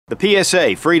The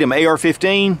PSA Freedom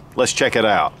AR-15, let's check it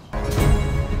out.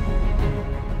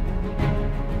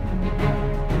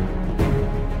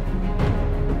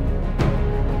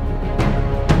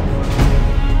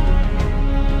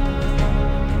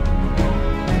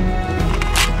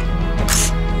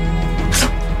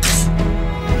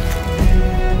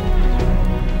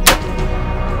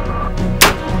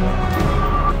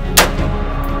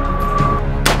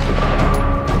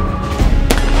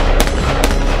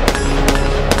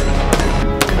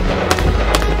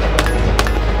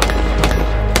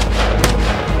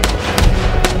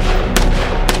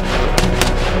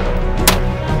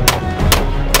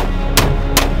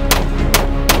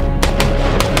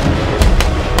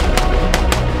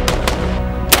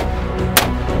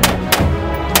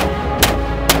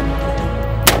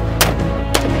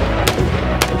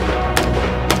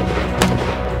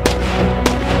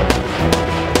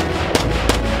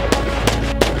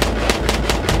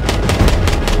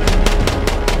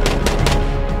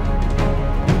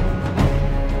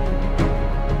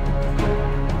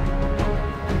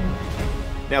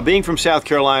 Now, being from South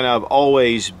Carolina, I've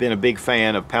always been a big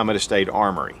fan of Palmetto State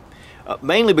Armory,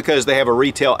 mainly because they have a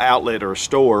retail outlet or a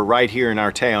store right here in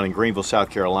our town in Greenville, South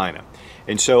Carolina.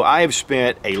 And so I have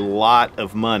spent a lot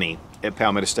of money at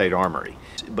Palmetto State Armory.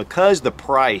 Because the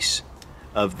price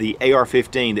of the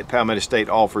AR-15 that Palmetto State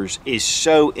offers is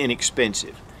so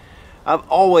inexpensive, I've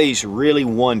always really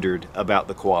wondered about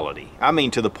the quality. I mean,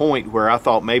 to the point where I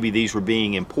thought maybe these were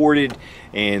being imported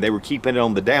and they were keeping it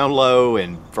on the down low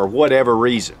and for whatever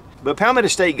reason. But Palmetto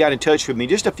State got in touch with me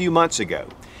just a few months ago.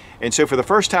 And so for the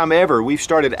first time ever, we've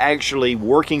started actually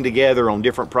working together on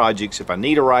different projects. If I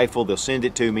need a rifle, they'll send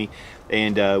it to me.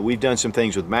 And we've done some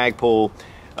things with Magpul.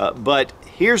 But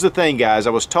here's the thing, guys. I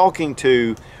was talking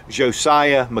to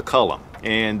Josiah McCullum,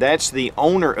 and that's the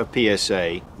owner of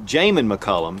PSA. Jamin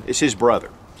McCullum is his brother.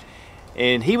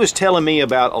 And he was telling me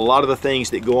about a lot of the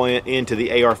things that go into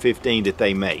the AR-15 that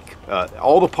they make.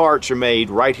 All the parts are made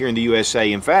right here in the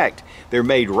USA. In fact, they're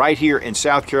made right here in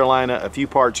South Carolina. A few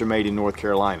parts are made in North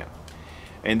Carolina.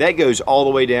 And that goes all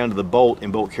the way down to the bolt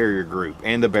and bolt carrier group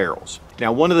and the barrels.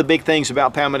 Now, one of the big things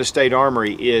about Palmetto State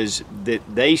Armory is that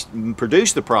they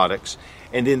produce the products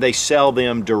and then they sell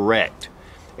them direct.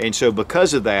 And so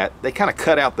because of that, they kind of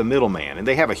cut out the middleman, and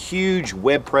they have a huge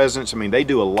web presence. I mean, they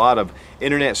do a lot of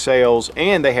internet sales,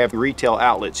 and they have retail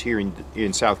outlets here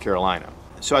in South Carolina.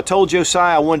 So I told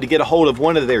Josiah I wanted to get a hold of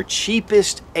one of their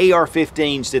cheapest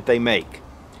AR-15s that they make,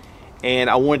 and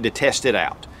I wanted to test it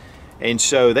out. And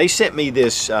so they sent me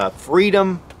this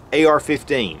Freedom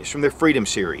AR-15. It's from their Freedom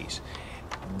series.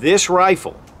 This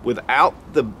rifle, without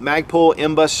the Magpul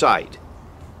MBUS sight,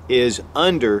 is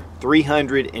under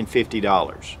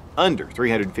 $350. Under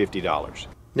 $350.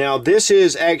 Now, this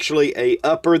is actually a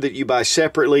upper that you buy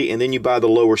separately, and then you buy the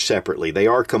lower separately. They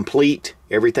are complete.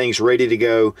 Everything's ready to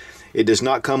go. It does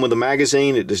not come with a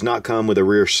magazine. It does not come with a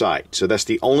rear sight. So that's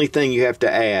the only thing you have to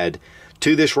add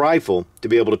to this rifle to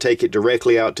be able to take it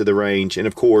directly out to the range, and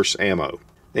of course, ammo.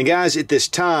 And guys, at this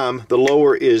time, the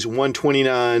lower is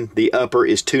 $129, the upper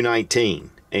is $219.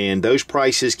 And those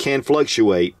prices can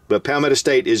fluctuate, but Palmetto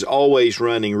State is always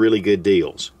running really good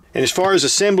deals. And as far as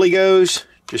assembly goes,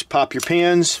 just pop your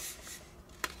pins,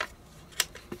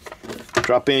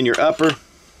 drop in your upper,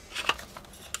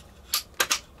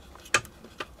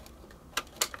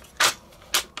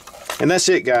 and that's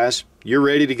it, guys. You're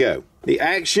ready to go. The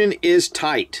action is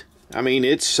tight. I mean,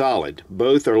 it's solid.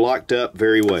 Both are locked up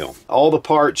very well. All the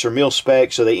parts are mil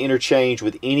spec, so they interchange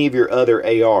with any of your other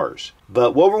ARs.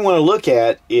 But what we want to look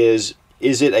at is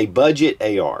it a budget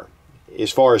AR as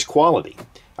far as quality?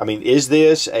 I mean, is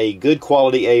this a good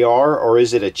quality AR, or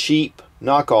is it a cheap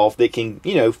knockoff that can,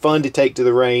 you know, fun to take to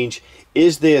the range?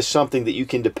 Is this something that you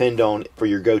can depend on for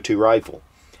your go-to rifle?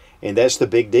 And that's the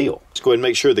big deal. Let's go ahead and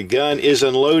make sure the gun is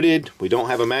unloaded. We don't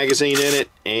have a magazine in it,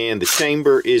 and the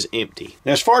chamber is empty.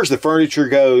 Now, as far as the furniture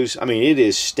goes, I mean, it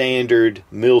is standard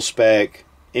mil-spec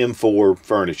M4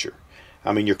 furniture.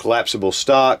 I mean, your collapsible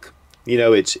stock, you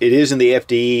know, it is in the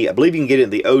FDE. I believe you can get it in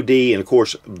the OD, and of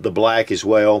course, the black as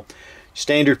well.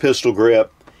 Standard pistol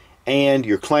grip, and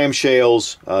your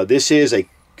clamshells. This is a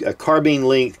carbine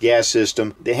length gas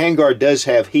system. The handguard does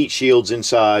have heat shields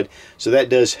inside, so that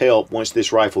does help once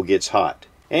this rifle gets hot.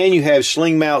 And you have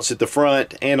sling mounts at the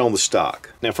front and on the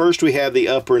stock. Now, first we have the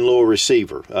upper and lower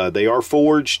receiver. They are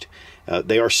forged.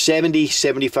 They are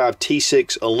 70-75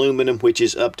 T6 aluminum, which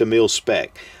is up to mil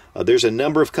spec. There's a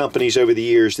number of companies over the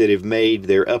years that have made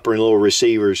their upper and lower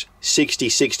receivers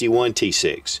 60-61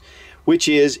 T6, which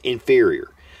is inferior.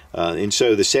 And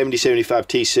so the 70-75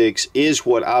 T6 is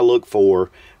what I look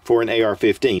for for an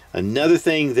AR-15. Another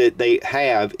thing that they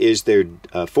have is their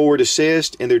forward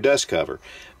assist and their dust cover.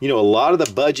 You know, a lot of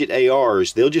the budget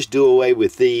ARs, they'll just do away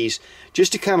with these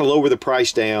just to kind of lower the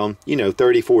price down, you know,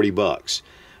 30, 40 bucks.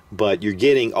 But you're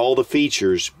getting all the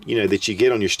features, you know, that you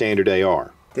get on your standard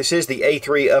AR. This is the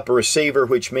A3 upper receiver,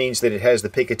 which means that it has the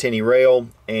Picatinny rail,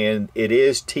 and it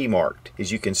is T-marked,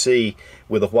 as you can see,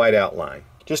 with a white outline.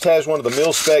 Just has one of the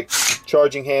mil-spec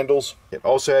charging handles. It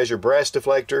also has your brass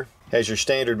deflector, has your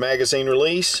standard magazine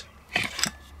release,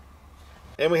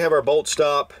 and we have our bolt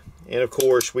stop, and of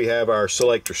course we have our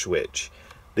selector switch.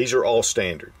 These are all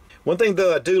standard. One thing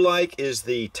though I do like is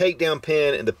the takedown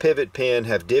pin and the pivot pin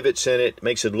have divots in it.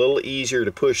 Makes it a little easier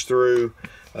to push through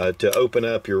to open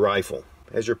up your rifle.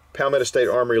 Has your Palmetto State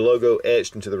Armory logo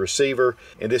etched into the receiver,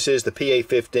 and this is the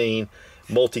PA-15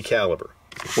 multi-caliber.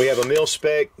 We have a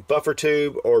mil-spec buffer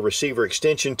tube or receiver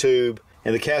extension tube,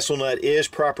 and the castle nut is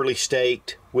properly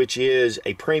staked, which is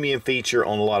a premium feature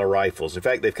on a lot of rifles. In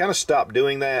fact, they've kind of stopped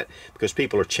doing that because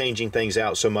people are changing things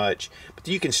out so much, but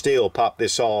you can still pop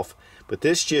this off, but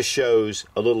this just shows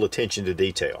a little attention to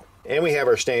detail. And we have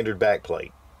our standard back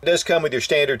plate. It does come with your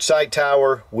standard sight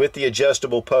tower with the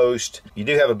adjustable post. You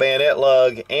do have a bayonet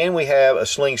lug, and we have a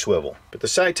sling swivel. But the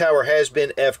sight tower has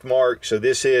been F marked, so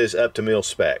this is up to mil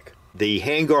spec. The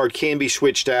handguard can be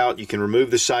switched out. You can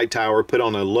remove the sight tower, put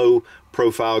on a low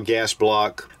profile gas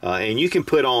block, and you can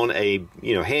put on a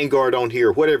handguard on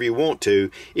here, whatever you want to,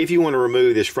 if you want to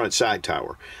remove this front sight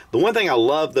tower. The one thing I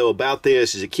love though about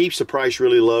this is it keeps the price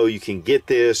really low. You can get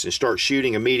this and start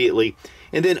shooting immediately,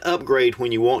 and then upgrade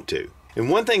when you want to. And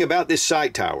one thing about this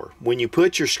sight tower, when you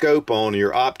put your scope on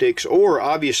your optics, or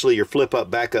obviously your flip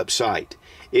up backup sight,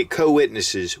 it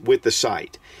co-witnesses with the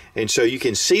sight. And so you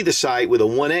can see the sight with a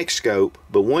 1x scope,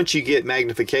 but once you get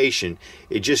magnification,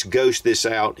 it just ghosts this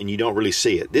out and you don't really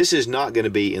see it. This is not going to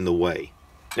be in the way.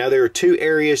 Now there are two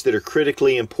areas that are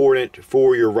critically important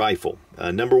for your rifle.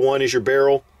 Number one is your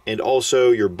barrel, and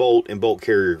also your bolt and bolt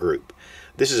carrier group.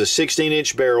 This is a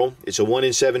 16-inch barrel. It's a 1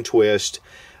 in 7 twist.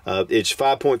 It's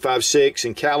 5.56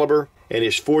 in caliber, and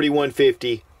it's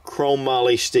 4150 chrome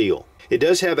moly steel. It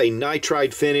does have a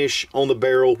nitride finish on the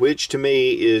barrel, which to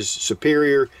me is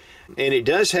superior, and it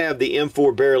does have the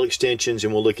M4 barrel extensions,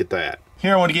 and we'll look at that.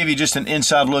 Here I want to give you just an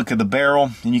inside look of the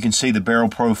barrel, and you can see the barrel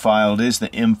profile. It is the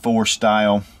M4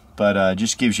 style, but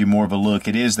just gives you more of a look.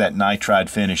 It is that nitride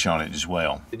finish on it as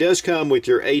well. It does come with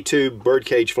your A-tube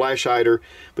birdcage flash hider,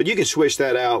 but you can switch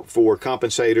that out for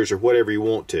compensators or whatever you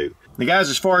want to. Now guys,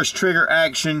 as far as trigger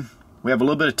action, we have a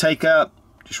little bit of take up,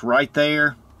 just right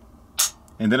there,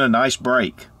 and then a nice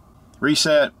break.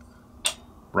 Reset,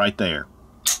 right there.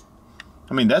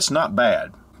 I mean, that's not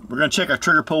bad. We're going to check our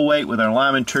trigger pull weight with our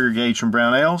Lyman trigger gauge from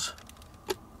Brownells.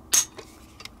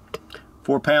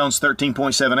 4 pounds,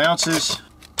 13.7 ounces.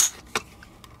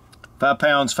 5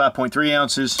 pounds, 5.3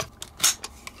 ounces.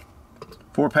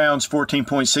 4 pounds,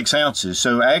 14.6 ounces.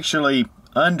 So actually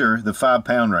under the 5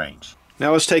 pound range.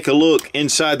 Now let's take a look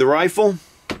inside the rifle.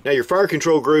 Now your fire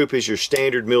control group is your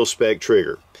standard mil-spec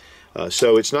trigger.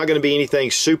 So it's not going to be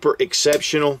anything super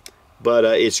exceptional, but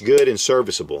it's good and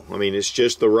serviceable. I mean, it's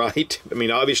just the right. I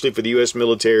mean, obviously for the U.S.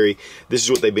 military, this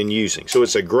is what they've been using. So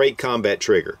it's a great combat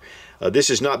trigger. This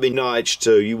has not been notched,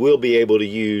 so you will be able to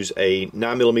use a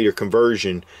 9mm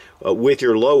conversion with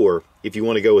your lower if you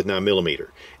want to go with 9mm.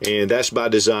 And that's by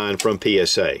design from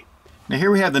PSA. Now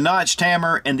here we have the notched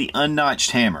hammer and the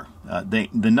unnotched hammer. The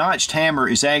notched hammer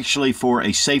is actually for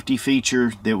a safety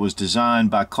feature that was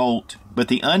designed by Colt, but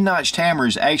the unnotched hammer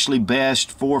is actually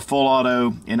best for full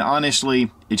auto, and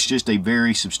honestly, it's just a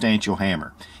very substantial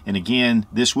hammer. And again,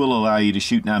 this will allow you to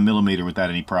shoot 9mm without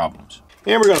any problems.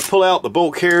 And we're going to pull out the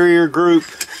bolt carrier group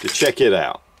to check it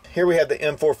out. Here we have the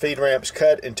M4 feed ramps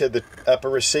cut into the upper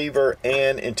receiver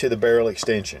and into the barrel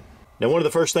extension. Now one of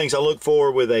the first things I look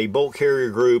for with a bolt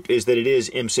carrier group is that it is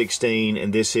M16,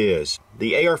 and this is.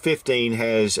 The AR-15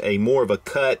 has a more of a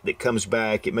cut that comes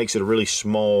back. It makes it a really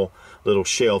small little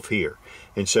shelf here.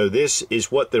 And so this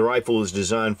is what the rifle is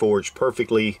designed for. It's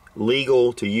perfectly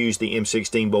legal to use the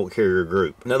M16 bolt carrier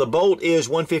group. Now the bolt is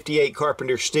 158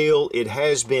 Carpenter steel. It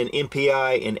has been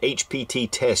MPI and HPT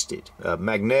tested,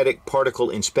 magnetic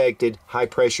particle inspected, high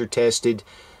pressure tested.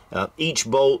 Each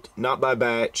bolt, not by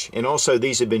batch, and also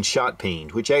these have been shot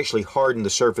peened, which actually harden the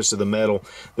surface of the metal.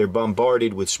 They're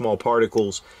bombarded with small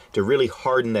particles to really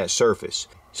harden that surface.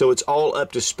 So it's all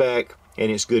up to spec,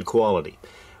 and it's good quality.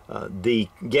 The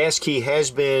gas key has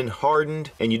been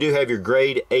hardened, and you do have your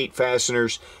grade 8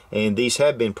 fasteners, and these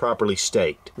have been properly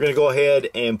staked. We're going to go ahead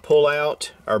and pull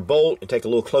out our bolt and take a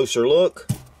little closer look.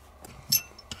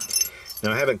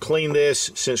 Now I haven't cleaned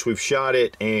this since we've shot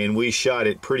it, and we shot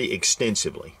it pretty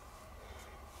extensively.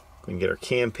 We can get our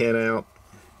cam pin out,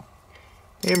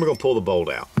 and we're going to pull the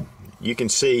bolt out. You can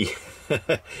see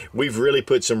we've really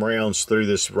put some rounds through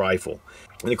this rifle.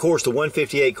 And of course, the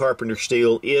 158 Carpenter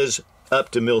steel is up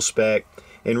to mil spec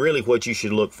and really what you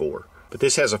should look for. But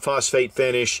this has a phosphate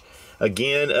finish,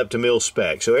 again up to mil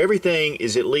spec. So everything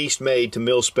is at least made to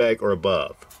mil spec or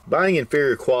above. Buying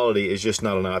inferior quality is just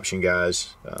not an option,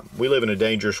 guys. We live in a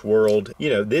dangerous world. You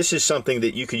know, this is something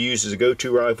that you could use as a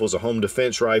go-to rifle, as a home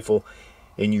defense rifle,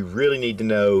 and you really need to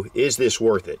know, is this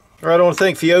worth it? All right, I want to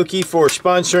thank Fiocchi for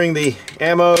sponsoring the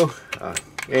ammo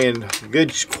and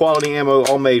good quality ammo,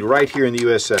 all made right here in the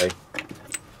USA.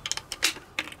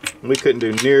 We couldn't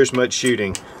do near as much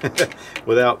shooting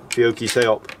without Fiocchi's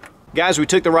help. Guys, we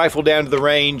took the rifle down to the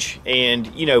range,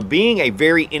 and you know, being a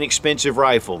very inexpensive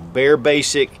rifle, bare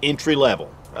basic entry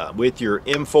level, with your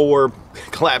M4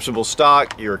 collapsible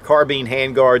stock, your carbine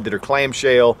handguard that are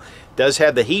clamshell, does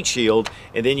have the heat shield,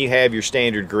 and then you have your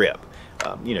standard grip.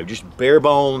 You know, just bare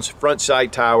bones, front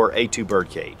sight tower, A2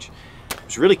 birdcage. I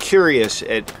was really curious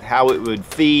at how it would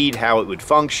feed, how it would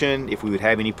function, if we would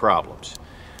have any problems.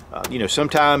 You know,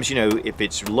 sometimes, you know, if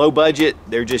it's low budget,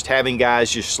 they're just having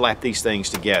guys just slap these things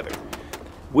together.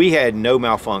 We had no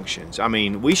malfunctions. I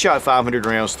mean, we shot 500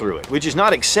 rounds through it, which is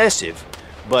not excessive,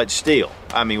 but still.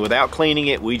 I mean, without cleaning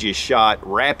it, we just shot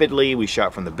rapidly. We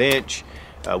shot from the bench.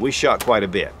 We shot quite a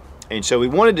bit. And so we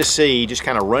wanted to see, just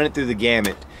kind of run it through the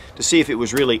gamut to see if it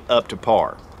was really up to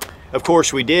par. Of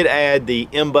course, we did add the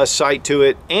M-Bus sight to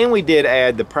it, and we did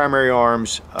add the Primary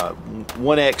Arms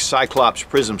 1X Cyclops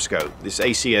prism scope, this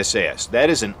ACSS. That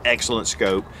is an excellent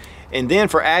scope. And then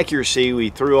for accuracy, we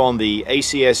threw on the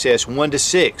ACSS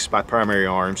 1-6 by Primary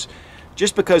Arms,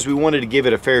 just because we wanted to give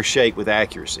it a fair shake with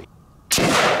accuracy.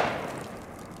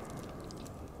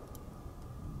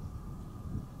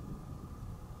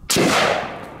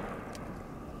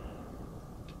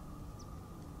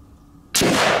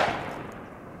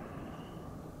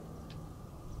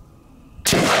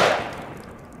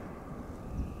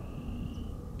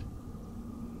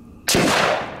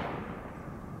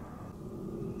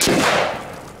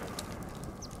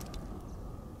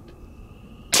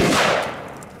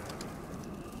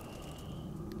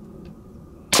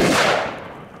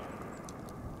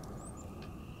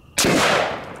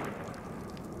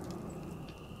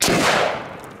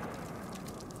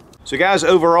 So guys,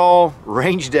 overall,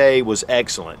 range day was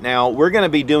excellent. Now, we're going to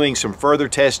be doing some further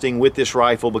testing with this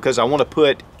rifle because I want to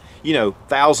put, you know,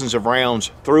 thousands of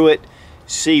rounds through it,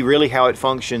 see really how it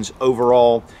functions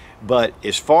overall. But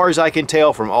as far as I can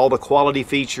tell from all the quality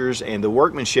features and the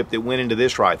workmanship that went into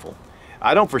this rifle,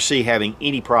 I don't foresee having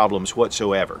any problems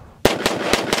whatsoever.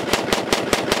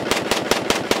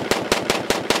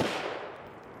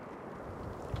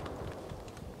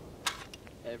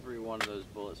 Every one of those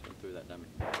bullets went through that dummy.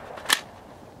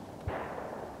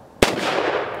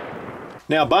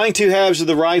 Now, buying 2 halves of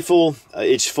the rifle,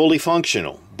 it's fully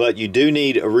functional, but you do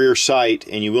need a rear sight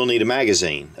and you will need a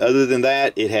magazine. Other than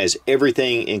that, it has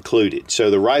everything included. So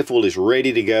the rifle is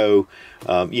ready to go,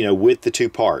 you know, with the 2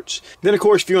 parts. Then, of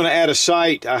course, if you want to add a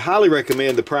sight, I highly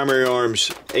recommend the Primary Arms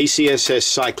ACSS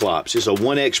Cyclops. It's a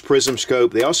 1X prism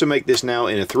scope. They also make this now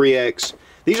in a 3X.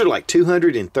 These are like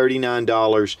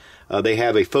 $239. They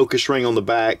have a focus ring on the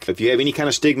back. If you have any kind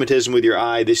of stigmatism with your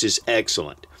eye, this is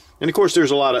excellent. And of course, there's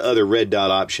a lot of other red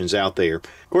dot options out there.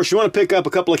 Of course, you want to pick up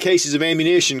a couple of cases of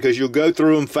ammunition because you'll go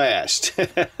through them fast.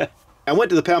 I went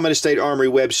to the Palmetto State Armory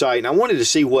website and I wanted to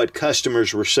see what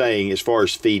customers were saying as far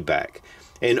as feedback.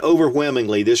 And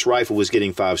overwhelmingly, this rifle was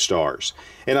getting 5 stars.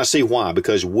 And I see why,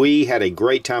 because we had a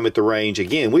great time at the range.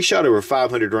 Again, we shot over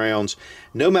 500 rounds,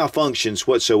 no malfunctions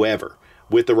whatsoever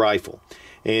with the rifle.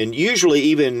 And usually,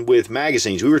 even with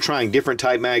magazines, we were trying different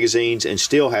type magazines and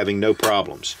still having no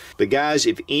problems. But guys,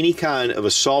 if any kind of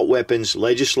assault weapons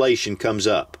legislation comes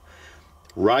up,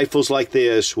 rifles like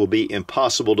this will be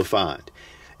impossible to find.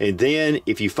 And then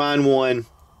if you find one,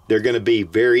 they're going to be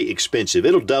very expensive.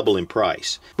 It'll double in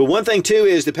price. But one thing too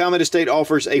is the Palmetto State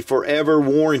offers a forever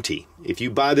warranty. If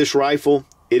you buy this rifle,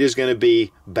 it is going to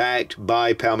be backed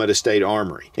by Palmetto State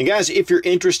Armory. And guys, if you're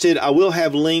interested, I will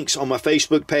have links on my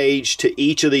Facebook page to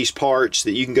each of these parts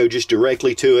that you can go just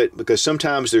directly to it, because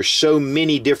sometimes there's so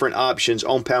many different options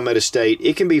on Palmetto State,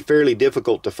 it can be fairly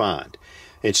difficult to find.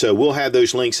 And so we'll have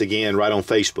those links again right on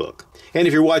Facebook. And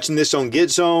if you're watching this on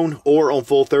GetZone or on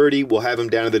Full 30, we'll have them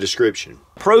down in the description.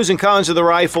 Pros and cons of the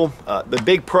rifle. The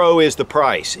big pro is the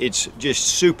price. It's just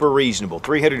super reasonable,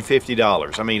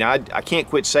 $350. I mean, I can't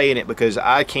quit saying it because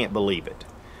I can't believe it.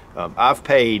 I've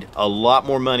paid a lot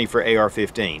more money for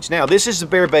AR-15s. Now, this is the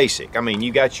bare basic. I mean,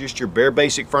 you got just your bare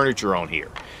basic furniture on here.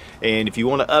 And if you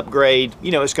want to upgrade,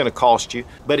 you know, it's going to cost you,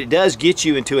 but it does get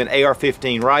you into an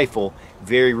AR-15 rifle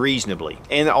very reasonably.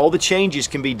 And all the changes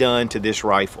can be done to this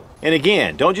rifle. And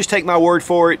again, don't just take my word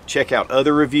for it. Check out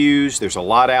other reviews. There's a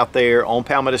lot out there on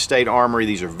Palmetto State Armory.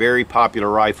 These are very popular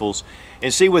rifles.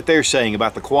 And see what they're saying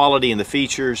about the quality and the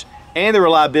features and the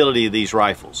reliability of these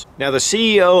rifles. Now, the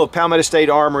CEO of Palmetto State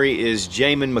Armory is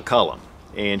Jamin McCullum.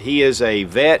 And he is a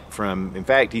vet from, in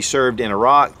fact, he served in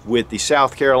Iraq with the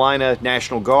South Carolina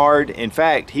National Guard. In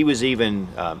fact, he was even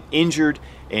injured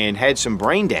and had some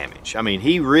brain damage. I mean,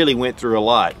 he really went through a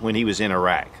lot when he was in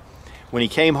Iraq. When he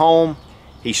came home,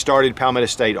 he started Palmetto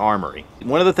State Armory.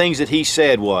 One of the things that he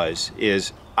said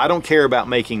is, I don't care about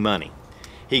making money.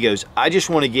 He goes, I just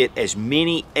want to get as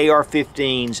many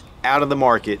AR-15s out of the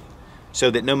market so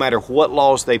that no matter what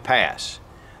laws they pass,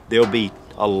 there'll be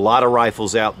a lot of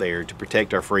rifles out there to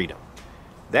protect our freedom.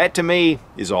 That to me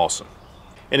is awesome.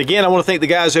 And again, I want to thank the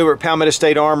guys over at Palmetto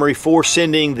State Armory for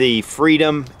sending the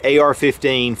Freedom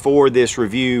AR-15 for this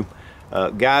review.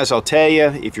 Guys, I'll tell you,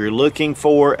 if you're looking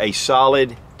for a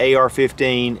solid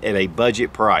AR-15 at a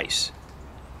budget price,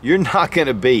 you're not going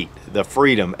to beat the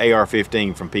Freedom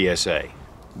AR-15 from PSA.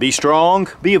 Be strong,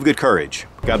 be of good courage.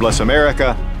 God bless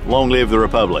America. Long live the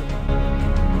Republic.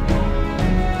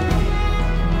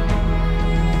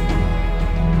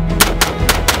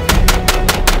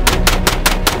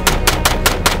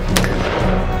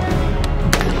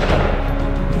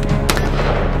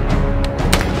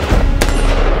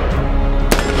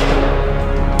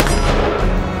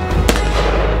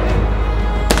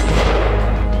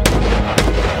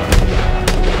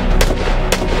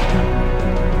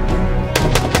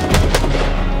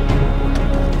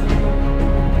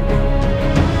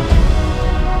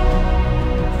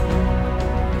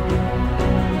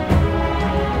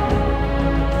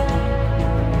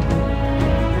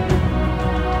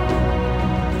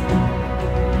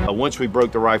 Once we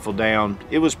broke the rifle down,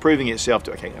 it was proving itself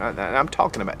to, okay, I'm gonna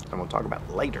talk about it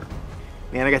later.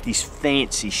 Man, I got these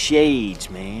fancy shades,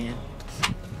 man.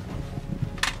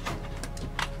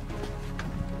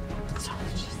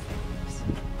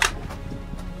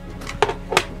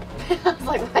 I was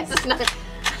like, why is this not?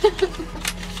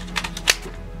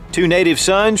 Two native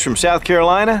sons from South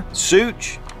Carolina,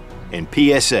 Such and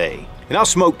PSA. And I'll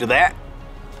smoke to that.